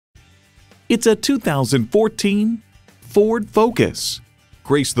It's a 2014 Ford Focus.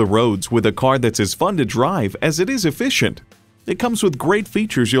 Grace the roads with a car that's as fun to drive as it is efficient. It comes with great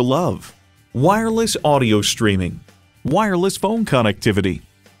features you'll love: wireless audio streaming, wireless phone connectivity,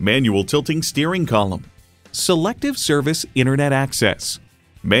 manual tilting steering column, selective service internet access,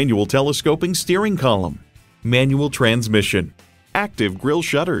 manual telescoping steering column, manual transmission, active grille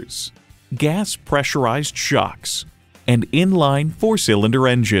shutters, gas pressurized shocks, and inline 4-cylinder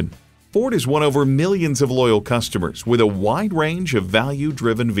engine. Ford has won over millions of loyal customers with a wide range of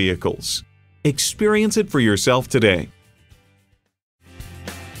value-driven vehicles. Experience it for yourself today.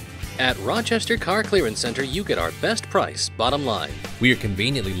 At Rochester Car Clearance Center, you get our best price, bottom line. We are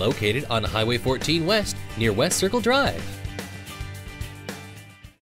conveniently located on Highway 14 West, near West Circle Drive.